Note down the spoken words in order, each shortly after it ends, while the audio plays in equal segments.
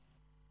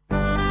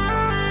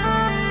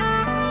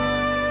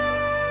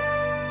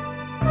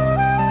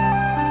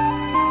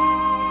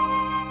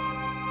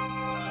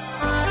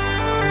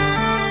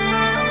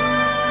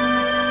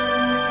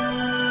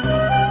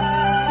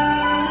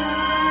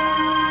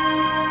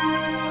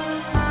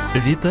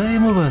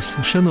Вітаємо вас,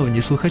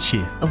 шановні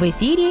слухачі! В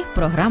ефірі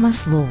програма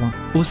 «Слово».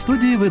 У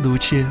студії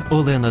ведучі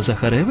Олена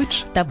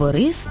Захаревич та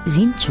Борис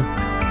Зінчук.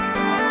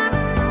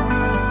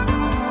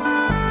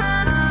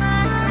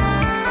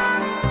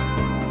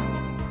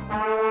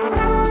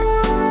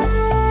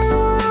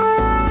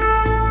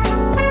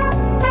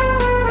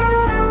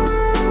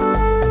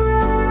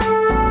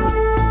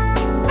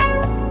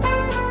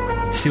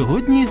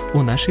 Сьогодні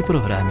у нашій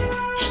програмі.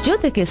 Що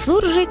таке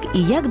суржик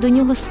і як до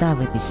нього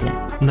ставитися?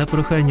 На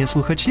прохання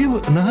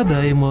слухачів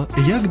нагадаємо,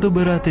 як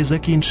добирати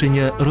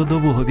закінчення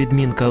родового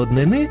відмінка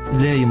однини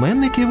для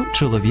іменників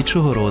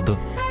чоловічого роду.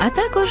 А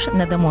також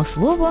надамо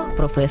слово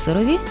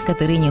професорові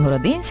Катерині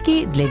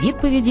Городенській для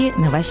відповіді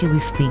на ваші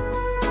листи.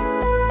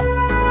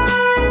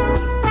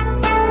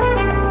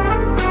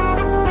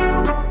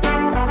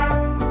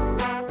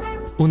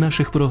 У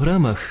наших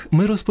програмах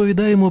ми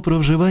розповідаємо про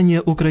вживання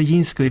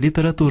української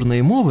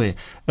літературної мови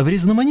в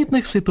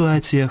різноманітних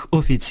ситуаціях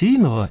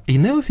офіційного і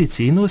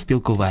неофіційного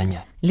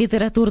спілкування.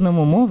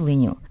 Літературному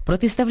мовленню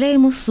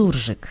протиставляємо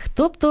суржик,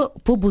 тобто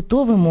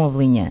побутове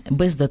мовлення,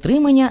 без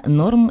дотримання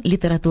норм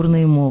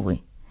літературної мови.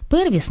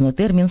 Первісно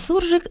термін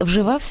суржик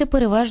вживався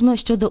переважно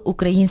щодо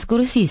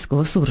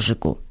українсько-російського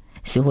суржику.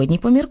 Сьогодні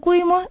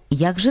поміркуємо,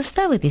 як же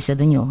ставитися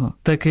до нього.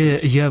 Таке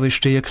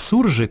явище, як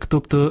суржик,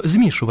 тобто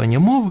змішування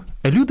мов,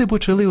 люди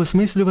почали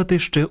осмислювати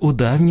ще у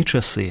давні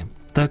часи.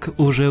 Так,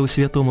 уже у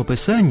Святому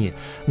Писанні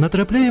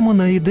натрапляємо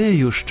на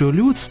ідею, що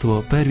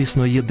людство,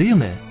 первісно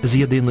єдине, з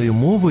єдиною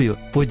мовою,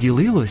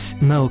 поділилось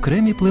на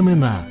окремі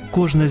племена,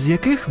 кожна з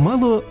яких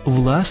мало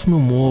власну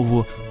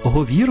мову,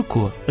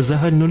 говірку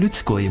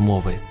загальнолюдської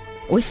мови.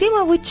 Усі,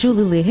 мабуть,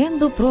 чули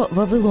легенду про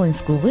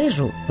Вавилонську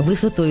вежу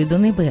висотою до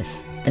небес,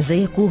 за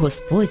яку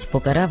Господь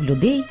покарав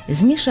людей,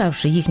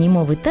 змішавши їхні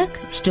мови так,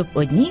 щоб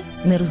одні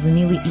не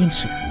розуміли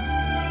інших.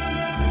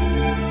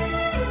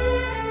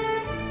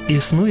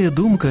 Існує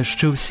думка,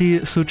 що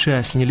всі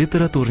сучасні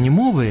літературні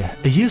мови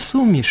є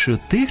сумішю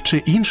тих чи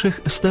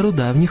інших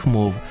стародавніх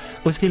мов,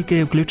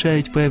 оскільки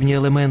включають певні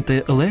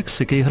елементи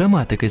лексики і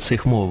граматики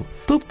цих мов.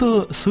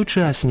 Тобто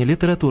сучасні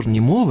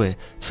літературні мови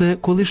 – це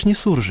колишні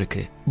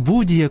суржики.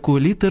 Будь-яку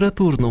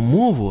літературну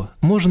мову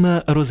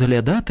можна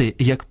розглядати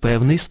як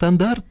певний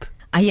стандарт.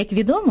 А як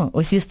відомо,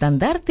 усі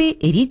стандарти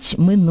 – річ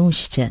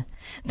минуща.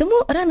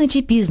 Тому рано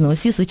чи пізно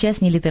усі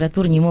сучасні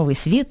літературні мови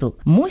світу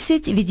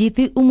мусять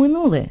відійти у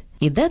минуле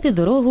і дати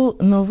дорогу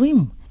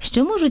новим,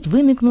 що можуть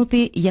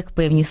виникнути як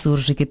певні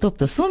суржики,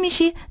 тобто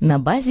суміші на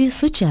базі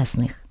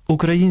сучасних.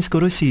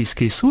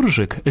 Українсько-російський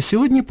суржик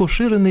сьогодні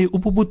поширений у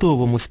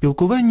побутовому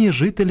спілкуванні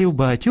жителів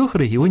багатьох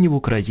регіонів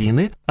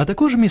України, а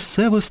також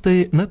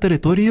місцевостей на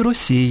території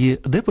Росії,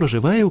 де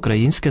проживає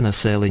українське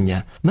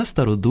населення, на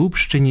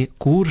Стародубщині,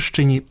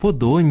 Курщині,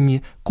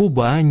 Подонні,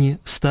 Кубані,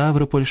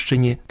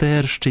 Ставропольщині,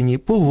 Терщині,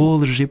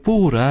 Поволжі,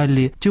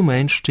 Поураллі,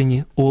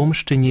 Тюменщині,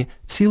 Омщині,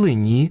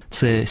 Цілині,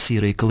 це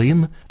Сірий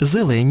Клин,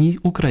 Зеленій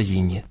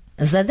Україні.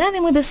 За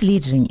даними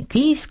досліджень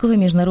Київського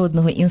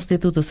міжнародного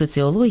інституту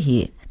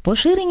соціології,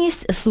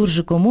 поширеність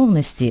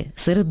суржикомовності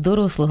серед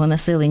дорослого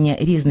населення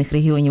різних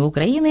регіонів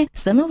України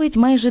становить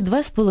майже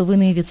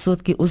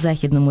 2,5% у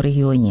Західному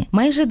регіоні,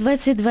 майже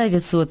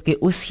 22%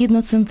 у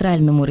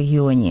Східно-Центральному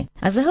регіоні,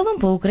 а загалом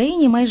по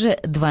Україні майже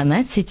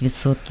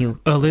 12%.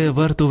 Але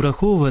варто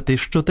враховувати,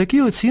 що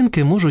такі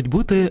оцінки можуть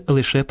бути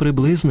лише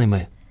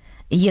приблизними.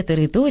 Є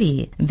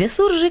території, де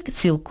суржик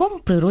цілком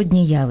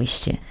природнє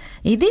явище.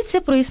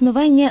 Йдеться про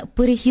існування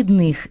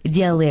перехідних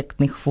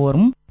діалектних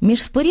форм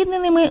між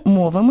спорідненими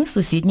мовами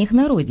сусідніх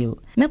народів,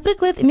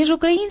 наприклад, між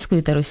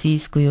українською та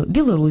російською,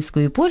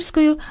 білоруською,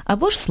 польською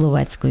або ж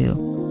словацькою.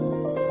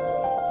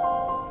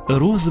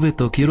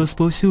 Розвиток і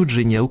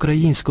розповсюдження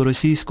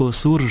українсько-російського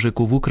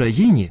суржику в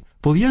Україні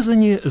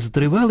пов'язані з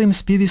тривалим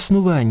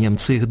співіснуванням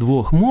цих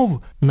двох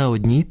мов на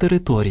одній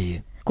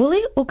території. Коли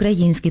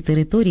українські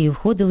території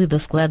входили до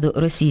складу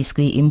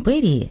Російської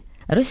імперії,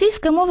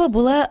 російська мова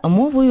була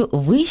мовою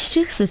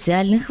вищих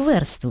соціальних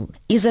верств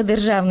і за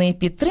державної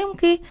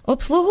підтримки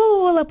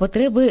обслуговувала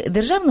потреби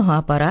державного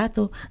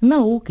апарату,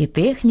 науки,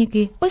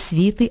 техніки,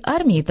 освіти,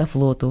 армії та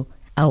флоту.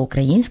 А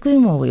українською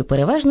мовою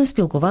переважно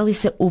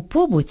спілкувалися у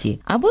побуті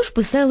або ж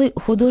писали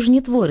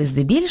художні твори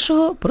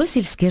здебільшого про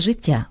сільське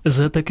життя.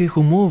 За таких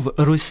умов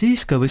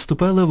російська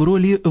виступала в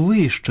ролі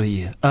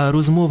вищої, а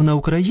розмовна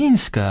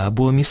українська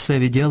або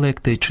місцеві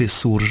діалекти чи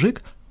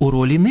суржик у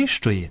ролі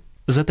нижчої.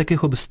 За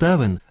таких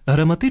обставин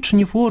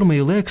граматичні форми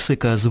і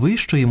лексика з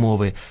вищої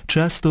мови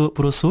часто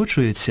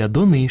просочуються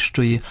до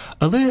нижчої,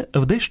 але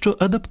в дещо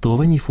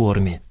адаптованій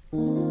формі.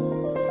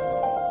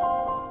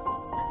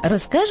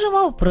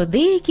 Розкажемо про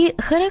деякі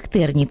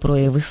характерні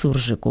прояви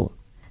суржику.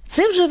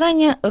 Це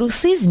вживання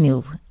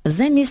русизмів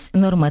замість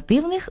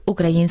нормативних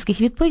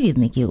українських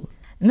відповідників.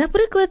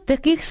 Наприклад,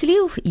 таких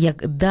слів,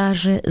 як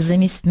 «даже»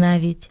 замість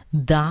 «навіть»,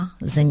 «да»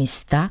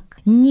 замість «так»,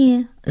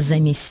 «не»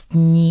 замість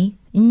 «ні»,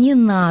 «не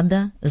надо»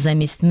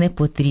 замість «не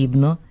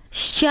потрібно»,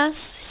 «щас»,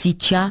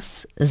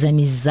 «січас»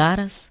 замість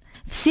 «зараз»,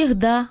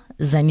 «всегда»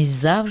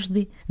 замість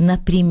 «завжди»,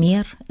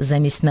 «например»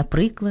 замість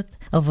 «наприклад»,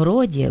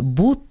 «вроде»,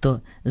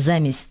 «будто»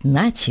 замість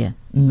 «наче»,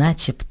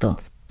 «начебто».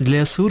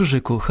 Для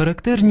суржику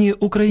характерні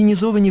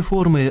українізовані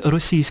форми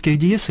російських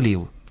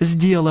дієслів.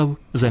 «Здєлав»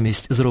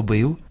 замість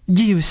 «зробив»,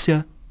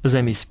 «дівся»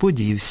 замість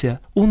 «подівся»,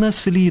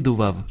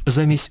 «унаслідував»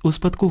 замість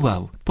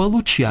 «успадкував»,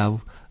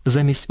 «получав»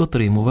 замість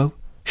 «отримував»,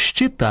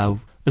 «щитав»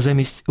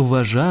 замість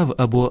 «вважав»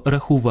 або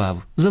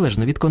 «рахував»,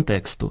 залежно від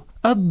контексту,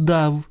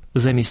 «аддав»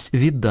 замість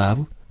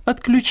 «віддав»,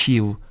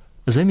 «отключив»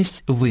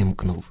 замість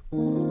 «вимкнув».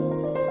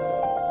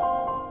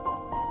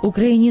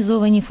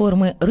 Українізовані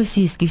форми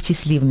російських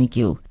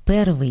числівників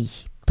 «первий»,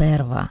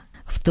 «перва»,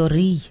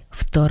 «вторий»,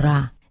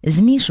 «втора»,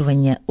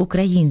 змішування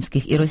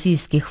українських і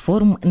російських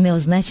форм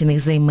неозначених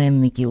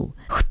займенників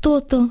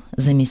 «хто-то»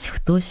 замість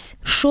 «хтось»,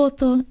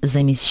 «шо-то»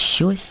 замість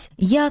 «щось»,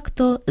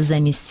 «як-то»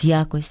 замість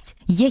 «якось»,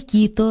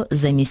 «які-то»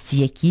 замість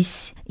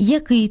 «якісь»,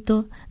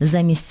 «який-то»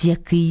 замість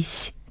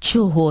 «якийсь»,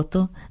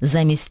 «чого-то»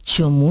 замість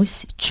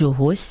 «чомусь»,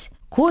 «чогось»,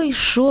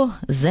 «кой-шо»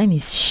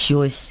 замість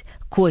 «щось»,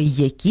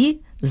 «кой-які»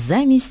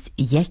 замість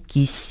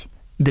 «якісь».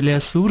 Для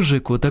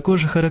суржику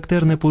також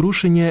характерне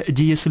порушення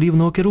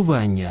дієслівного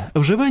керування,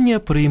 вживання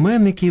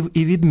прийменників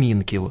і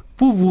відмінків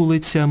по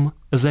вулицям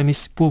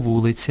замість по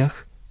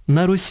вулицях,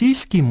 на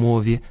російській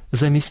мові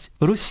замість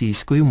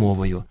російською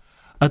мовою,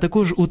 а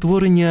також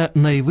утворення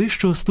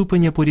найвищого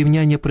ступеня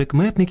порівняння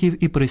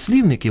прикметників і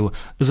прислівників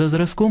за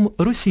зразком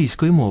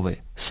російської мови.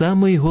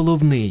 Самий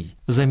головний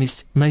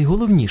замість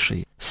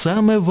найголовніший,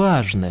 саме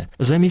важне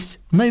замість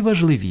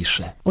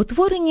найважливіше.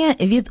 Утворення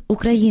від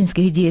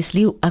українських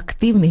дієслів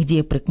активних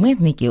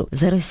дієприкметників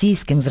за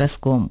російським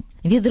зразком.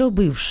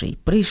 Відробивший,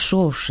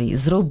 прийшовший,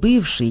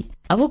 зробивший.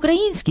 А в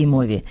українській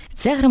мові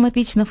ця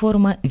граматична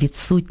форма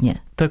відсутня.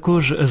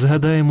 Також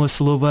згадаємо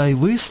слова й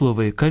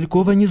вислови,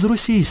 кальковані з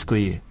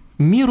російської.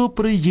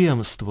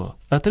 Міроприємство,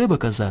 а треба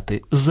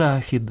казати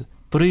захід,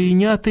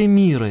 прийняти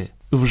міри,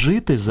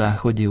 вжити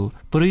заходів,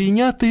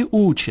 прийняти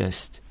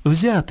участь,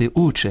 взяти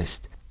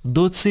участь,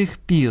 до цих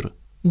пір,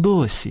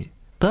 досі,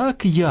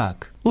 так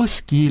як,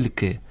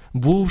 оскільки,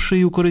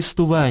 бувши у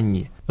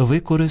користуванні,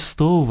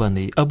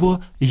 використовуваний або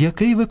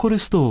який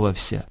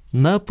використовувався,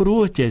 на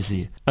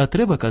протязі, а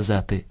треба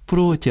казати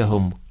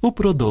протягом,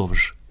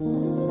 упродовж.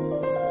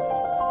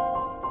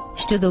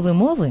 Щодо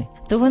вимови,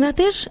 то вона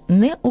теж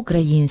не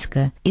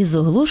українська, із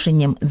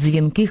оглушенням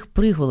дзвінких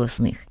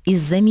приголосних,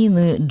 із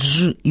заміною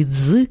дж і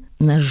дз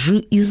на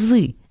ж і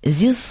з,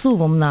 зі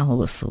зсувом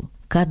наголосу,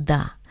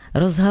 када,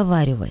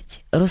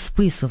 розговарювать,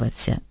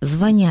 розписуваться,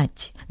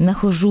 звонять,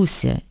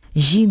 нахожуся,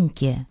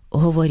 жінки,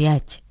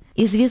 говорять,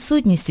 із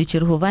відсутністю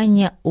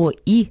чергування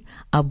ОІ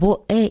або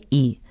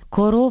ЕІ,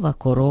 корова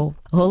коров,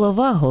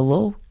 голова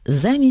голов,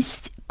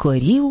 замість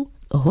корів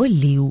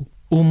голів.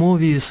 У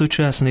мові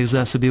сучасних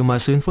засобів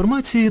масової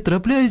інформації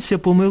трапляються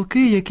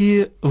помилки,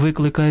 які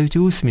викликають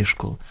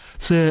усмішку.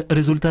 Це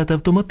результат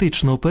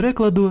автоматичного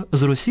перекладу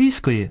з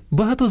російської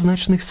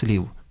багатозначних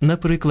слів.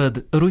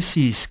 Наприклад,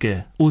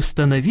 російське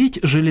 «установіть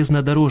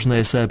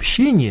железнодорожне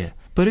сообщение»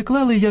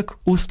 переклали як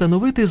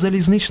 «установити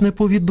залізничне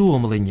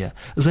повідомлення»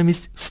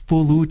 замість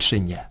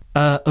 «сполучення»,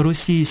 а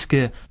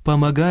російське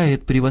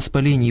 «помагает при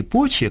воспаленні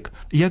почек»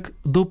 як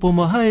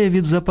 «допомагає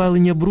від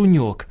запалення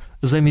бруньок»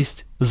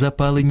 замість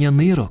 «запалення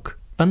нирок».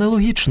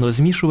 Аналогічно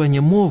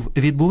змішування мов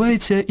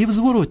відбувається і в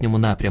зворотньому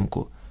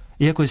напрямку.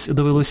 Якось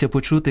довелося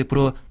почути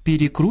про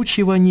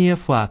перекручування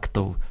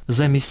фактів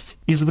замість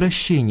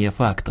ізвращення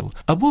фактів,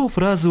 або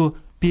фразу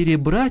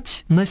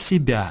 «перебрать на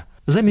себя»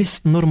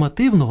 замість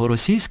нормативного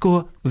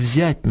російського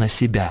 «взять на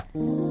себя».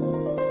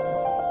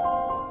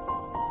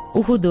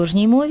 У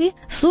художній мові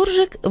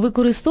суржик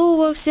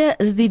використовувався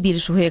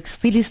здебільшого як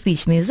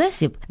стилістичний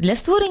засіб для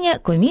створення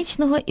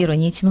комічного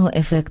іронічного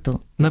ефекту.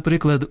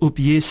 Наприклад, у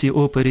п'єсі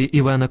опері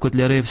Івана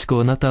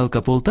Котляревського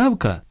 «Наталка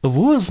Полтавка»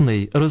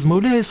 Возний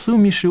розмовляє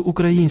сумішю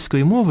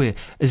української мови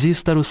зі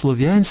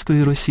старослов'янською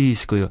і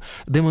російською,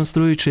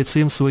 демонструючи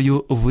цим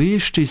свою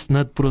вищість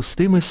над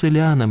простими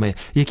селянами,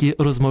 які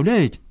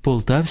розмовляють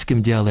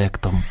полтавським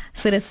діалектом.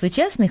 Серед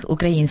сучасних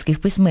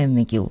українських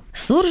письменників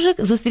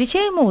суржик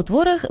зустрічаємо у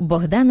творах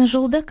Богдана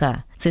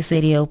Жолдака. Це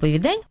серія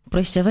оповідань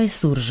 «Прощавай,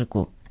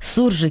 суржику».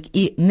 Суржик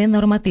і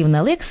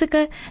ненормативна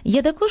лексика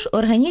є також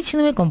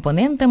органічними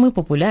компонентами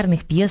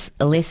популярних п'єс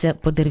Леся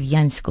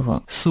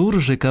Подерв'янського.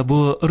 Суржик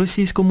або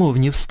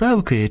російськомовні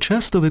вставки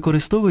часто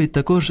використовують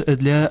також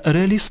для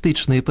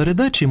реалістичної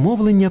передачі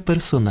мовлення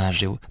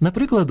персонажів,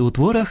 наприклад, у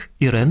творах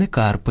Ірени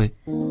Карпи.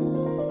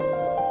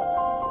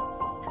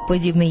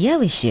 Подібне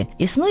явище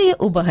існує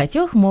у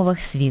багатьох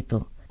мовах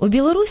світу. У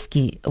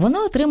білоруській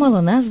воно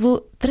отримало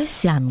назву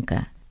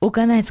 «тросянка». У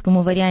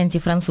канадському варіанті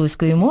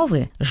французької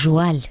мови –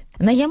 «жуаль».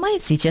 На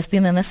Ямайці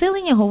частина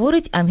населення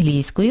говорить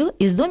англійською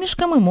із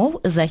домішками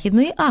мов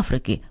Західної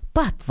Африки –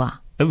 «патва».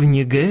 В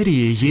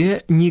Нігерії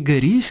є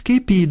нігерійський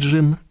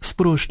піджин,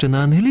 спрощена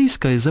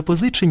англійська із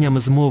запозиченням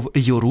з мов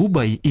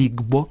Йоруба й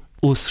Ігбо.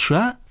 У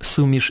США –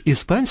 суміш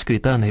іспанської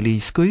та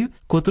англійської,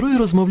 котрою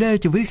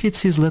розмовляють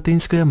вихідці з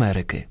Латинської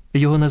Америки.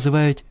 Його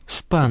називають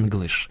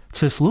 «спанглиш».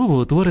 Це слово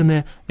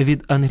утворене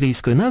від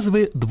англійської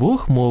назви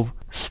двох мов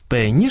 –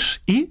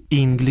 «спеніш» і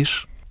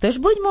 «інгліш». Тож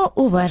будьмо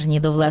уважні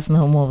до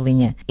власного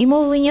мовлення і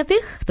мовлення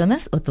тих, хто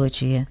нас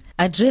оточує.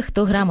 Адже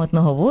хто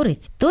грамотно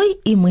говорить, той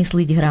і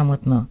мислить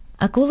грамотно.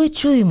 А коли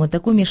чуємо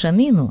таку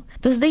мішанину,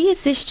 то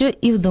здається, що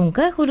і в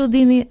думках у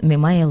людини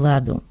немає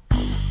ладу.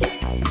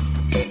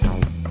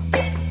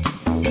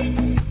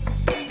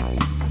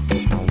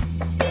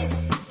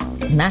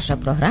 Наша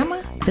програма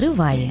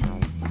триває.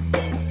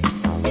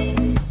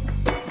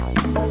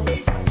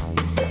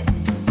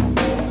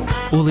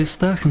 У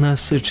листах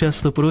нас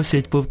часто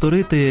просять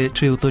повторити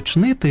чи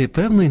уточнити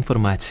певну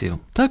інформацію.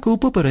 Так, у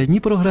попередній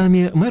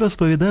програмі ми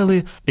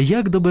розповідали,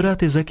 як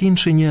добирати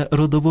закінчення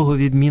родового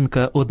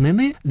відмінка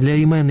однини для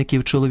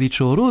іменників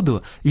чоловічого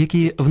роду,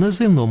 які в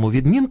називному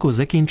відмінку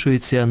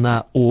закінчуються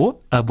на «о»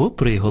 або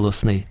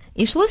приголосний.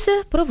 Ішлося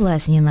про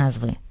власні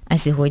назви. А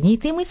сьогодні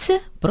йтиметься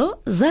про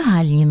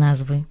загальні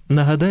назви.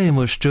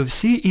 Нагадаємо, що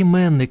всі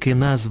іменники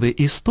назви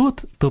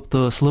істот,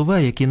 тобто слова,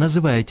 які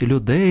називають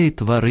людей,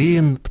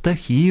 тварин,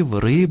 птахів,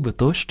 риб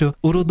тощо,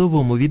 у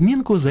родовому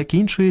відмінку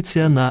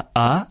закінчуються на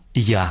 «а»,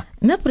 «я».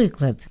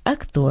 Наприклад,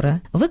 актора,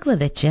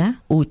 викладача,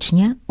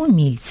 учня,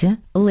 умільця,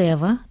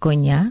 лева,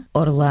 коня,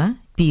 орла,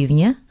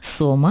 півня,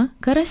 сома,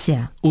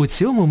 карася. У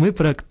цьому ми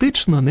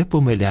практично не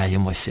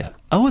помиляємося.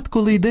 А от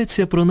коли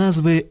йдеться про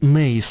назви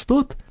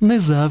неістот, не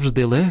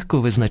завжди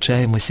легко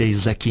визначаємося із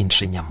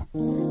закінченням.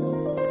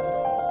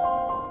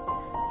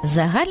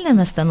 Загальна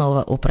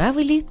настанова у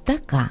правилі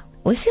така.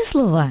 Усі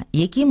слова,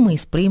 які ми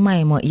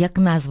сприймаємо як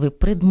назви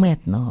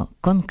предметного,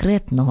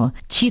 конкретного,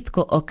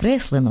 чітко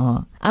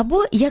окресленого,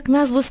 або як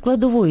назву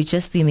складової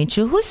частини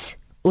чогось,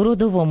 у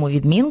родовому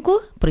відмінку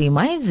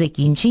приймають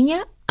закінчення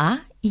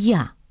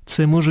 «а-я».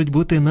 Це можуть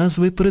бути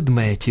назви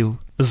предметів,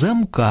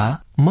 замка,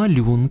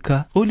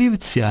 малюнка,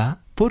 олівця,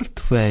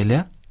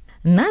 портфеля.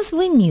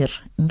 Назви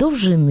мір,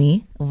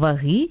 довжини,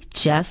 ваги,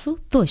 часу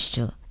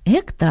тощо,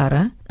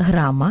 гектара,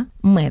 грама,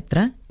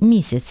 метра,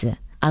 місяця.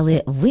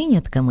 Але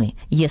винятками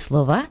є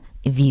слова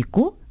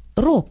віку,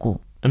 року.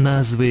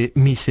 Назви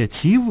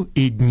місяців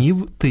і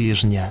днів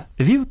тижня,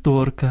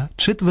 вівторка,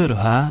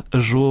 четверга,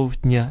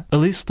 жовтня,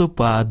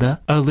 листопада,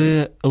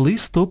 але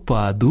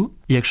листопаду,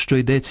 якщо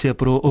йдеться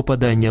про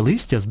опадання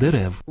листя з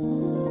дерев.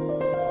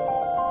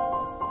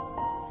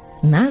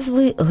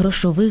 Назви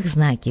грошових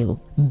знаків,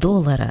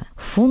 долара,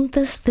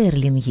 фунта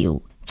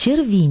стерлінгів,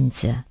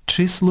 червінця.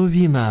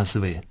 Числові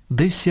назви,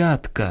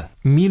 десятка,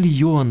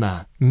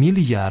 мільйона,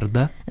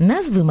 мільярда.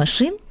 Назви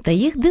машин та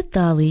їх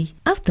деталей,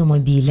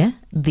 автомобіля,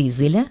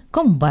 дизеля,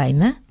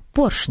 комбайна,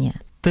 поршня.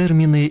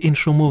 Терміни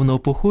іншомовного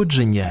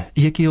походження,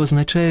 які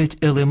означають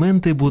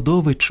елементи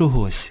будови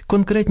чогось,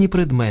 конкретні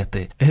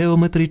предмети,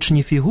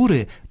 геометричні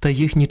фігури та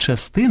їхні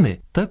частини,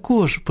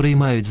 також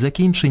приймають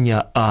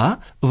закінчення «а»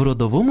 в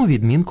родовому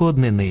відмінку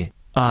однини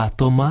 –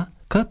 атома,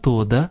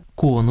 катода,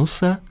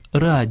 конуса,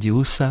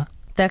 радіуса.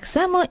 Так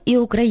само і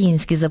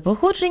українські за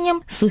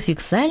походженням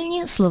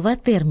суфіксальні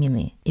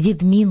слова-терміни –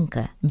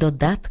 відмінка,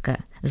 додатка,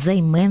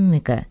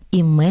 займенника,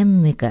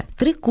 іменника,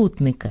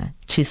 трикутника,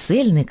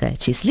 чисельника,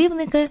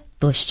 числівника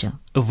тощо.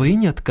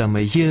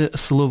 Винятками є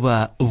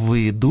слова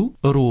виду,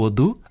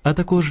 роду, а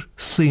також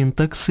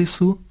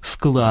синтаксису,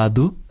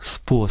 складу,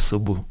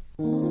 способу.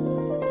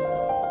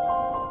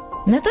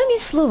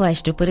 Натомість слова,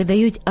 що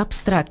передають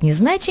абстрактні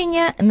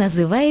значення,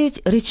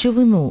 називають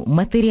речовину,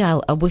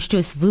 матеріал або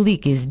щось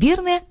велике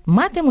збірне,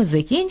 матимуть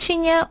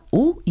закінчення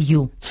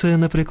 «ю». Це,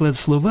 наприклад,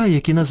 слова,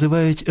 які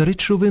називають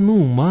речовину,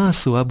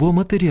 масу або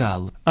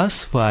матеріал –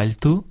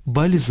 асфальту,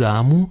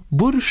 бальзаму,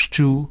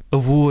 борщу,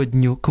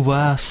 водню,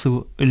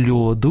 квасу,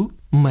 льоду,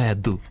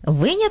 меду.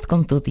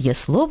 Винятком тут є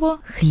слово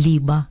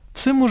 «хліба».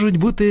 Це можуть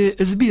бути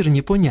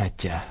збірні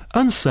поняття –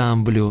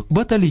 ансамблю,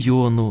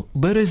 батальйону,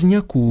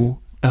 березняку,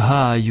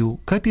 гаю,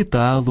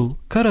 капіталу,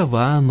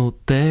 каравану,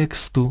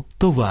 тексту,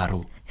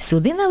 товару.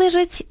 Сюди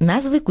належать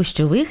назви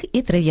кущових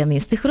і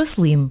трав'янистих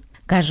рослин.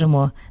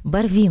 Кажемо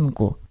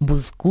барвінку,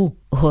 бузку,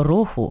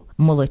 гороху,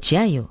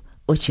 молочаю,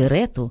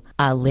 очерету,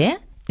 але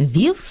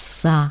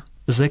вівса.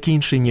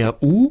 Закінчення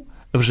 «у»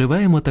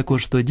 вживаємо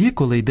також тоді,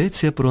 коли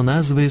йдеться про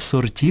назви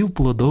сортів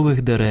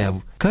плодових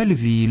дерев –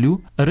 кальвілю,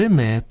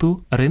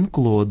 ренету,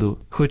 ренклоду.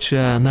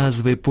 Хоча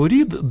назви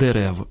порід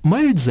дерев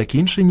мають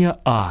закінчення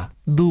 «а»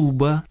 –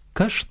 дуба,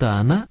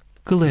 каштана,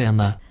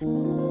 клена.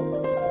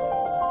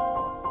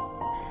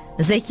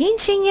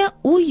 Закінчення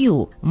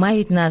 «ую»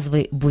 мають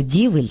назви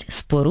будівель,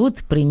 споруд,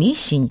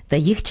 приміщень та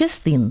їх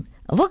частин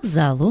 –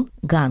 вокзалу,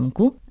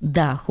 ганку,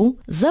 даху,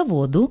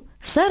 заводу,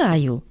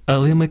 сараю.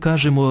 Але ми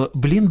кажемо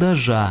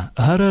бліндажа,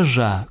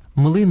 гаража,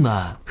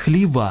 млина,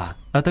 хліва,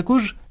 а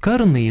також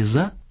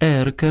карниза,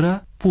 еркера,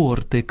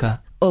 портика.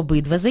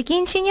 Обидва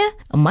закінчення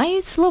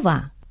мають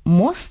слова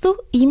мосту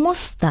й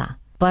моста,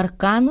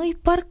 паркану й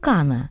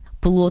паркана,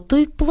 плоту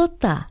й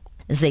плота.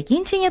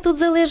 Закінчення тут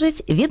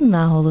залежить від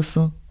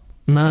наголосу.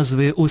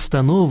 Назви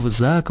установ,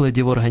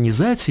 закладів,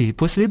 організацій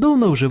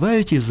послідовно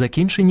вживають із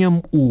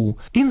закінченням «у»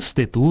 –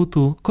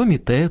 інституту,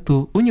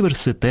 комітету,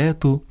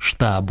 університету,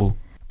 штабу.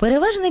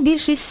 Переважна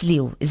більшість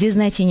слів зі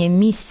значенням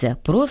місця,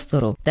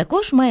 простору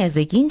також має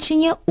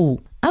закінчення «у».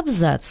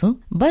 абзацу,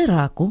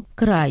 байраку,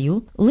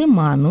 краю,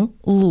 лиману,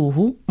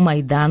 лугу,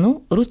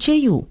 майдану,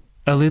 ручаю.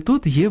 Але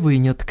тут є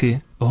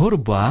винятки –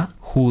 горба,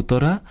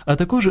 хутора, а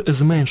також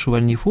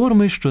зменшувальні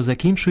форми, що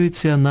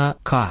закінчуються на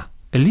 «ка»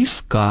 –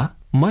 ліска,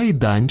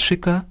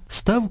 майданчика,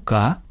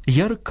 ставка,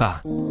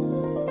 ярка.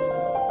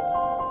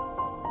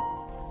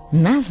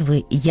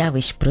 Назви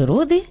явищ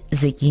природи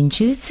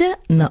закінчуються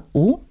на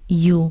 «у»,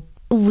 «ю»,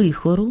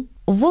 вихору,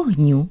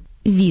 вогню,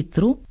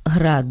 вітру,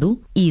 граду,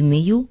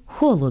 інею,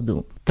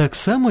 холоду. Так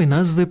само й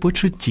назви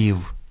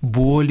почуттів –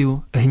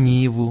 болю,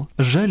 гніву,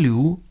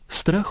 жалю,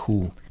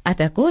 страху. А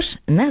також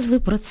назви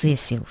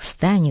процесів,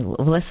 станів,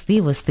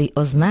 властивостей,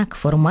 ознак,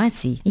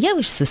 формацій,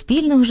 явищ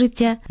суспільного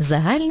життя,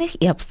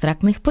 загальних і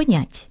абстрактних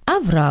понять.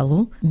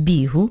 Авралу,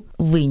 бігу,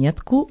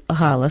 винятку,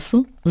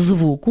 галасу,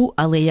 звуку,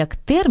 але як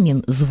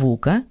термін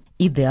звука,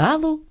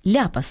 ідеалу,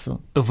 ляпасу.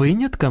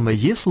 Винятками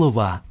є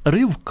слова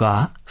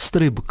ривка,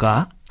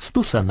 стрибка,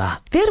 стусана.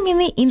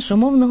 Терміни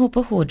іншомовного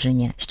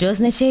походження, що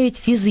означають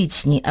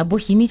фізичні або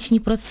хімічні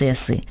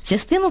процеси,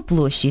 частину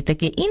площі і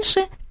таке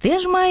інше,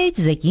 теж мають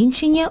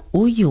закінчення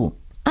 «ую»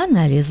 –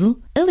 аналізу,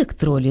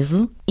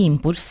 електролізу,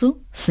 імпульсу,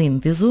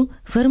 синтезу,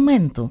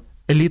 ферменту.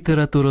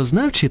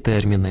 Літературознавчі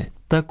терміни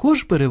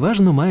також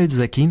переважно мають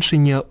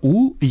закінчення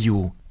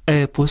 «ую» –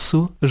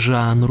 епосу,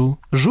 жанру,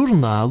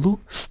 журналу,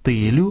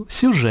 стилю,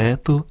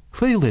 сюжету,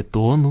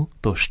 фейлетону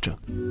тощо.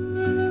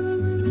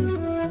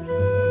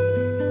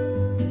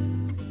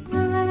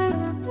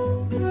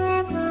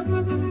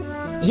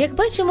 Як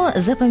бачимо,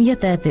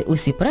 запам'ятати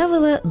усі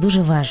правила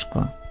дуже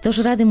важко. Тож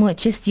радимо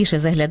частіше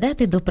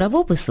заглядати до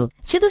правопису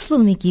чи до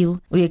словників,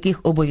 у яких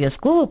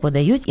обов'язково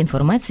подають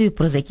інформацію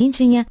про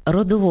закінчення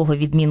родового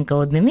відмінка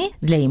однини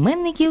для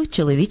іменників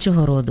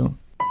чоловічого роду.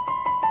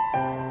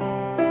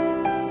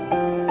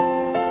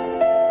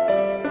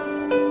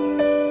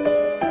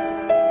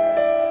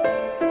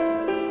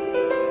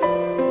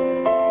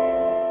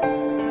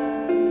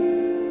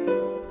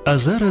 А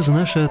зараз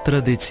наша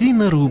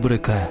традиційна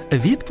рубрика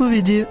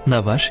 «Відповіді на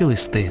ваші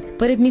листи».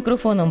 Перед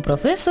мікрофоном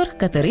професор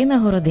Катерина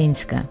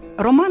Городенська.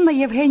 Романна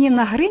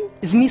Євгенівна Гринь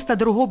з міста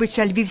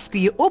Дрогобича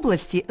Львівської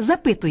області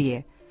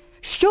запитує,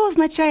 що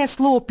означає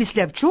слово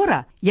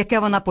 «післявчора», яке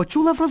вона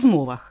почула в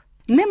розмовах.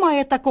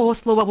 Немає такого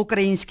слова в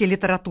українській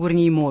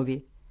літературній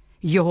мові.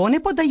 Його не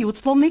подають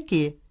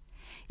словники.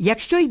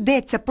 Якщо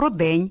йдеться про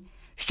день,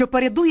 що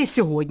передує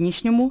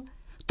сьогоднішньому,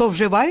 то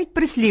вживають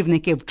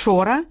прислівники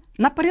 «вчора»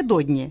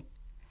 напередодні.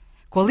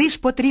 Коли ж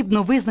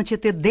потрібно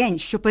визначити день,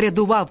 що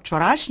передував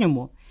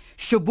вчорашньому,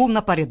 що був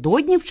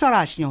напередодні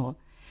вчорашнього,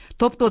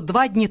 тобто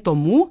 2 дні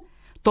тому,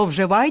 то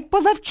вживають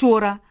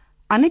позавчора,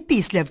 а не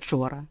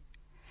післявчора.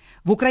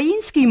 В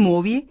українській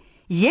мові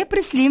є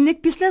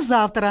прислівник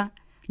 «післязавтра»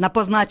 на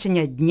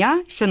позначення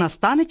дня, що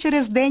настане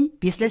через день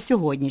після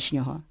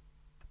сьогоднішнього.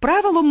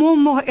 Правило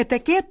мовного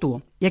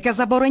етикету, яке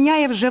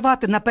забороняє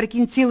вживати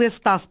наприкінці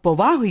листа з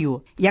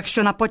повагою,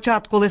 якщо на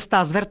початку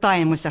листа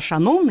звертаємося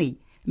 «шановний»,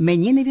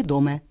 мені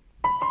невідоме.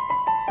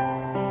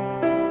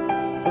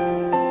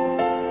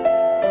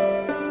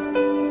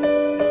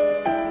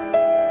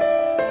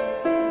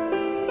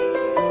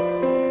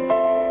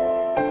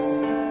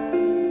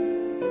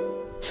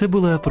 Це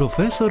була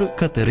професор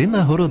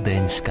Катерина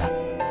Городенська.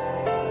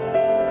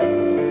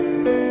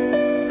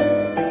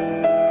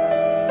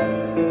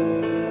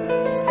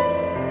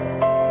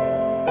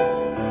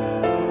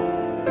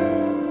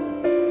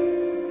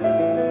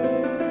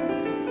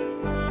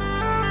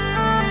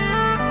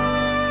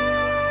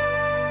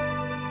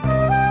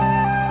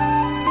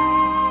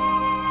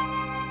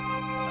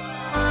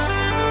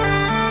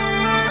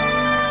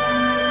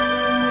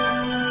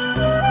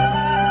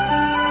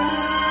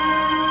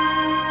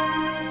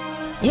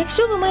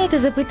 Якщо ви маєте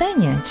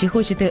запитання чи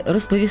хочете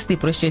розповісти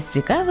про щось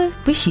цікаве,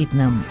 пишіть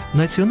нам.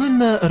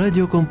 Національна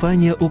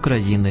радіокомпанія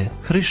України.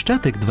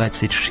 Хрещатик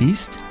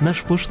 26,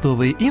 наш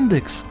поштовий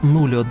індекс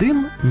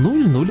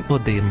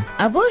 01001.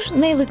 Або ж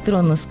на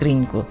електронну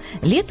скриньку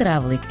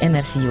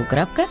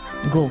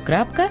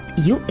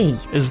litravlik.nrcu.gov.ua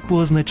з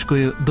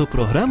позначкою до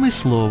програми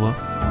 «Слово».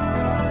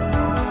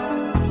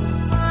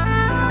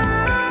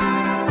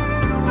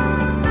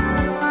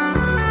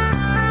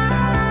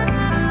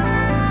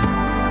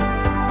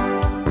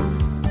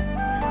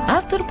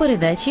 Автор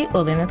передачі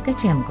Олена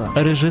Ткаченко.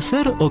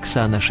 Режисер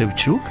Оксана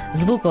Шевчук.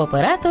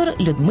 Звукооператор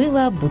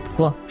Людмила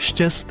Будко.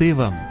 Щасти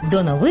вам!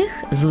 До нових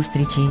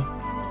зустрічей!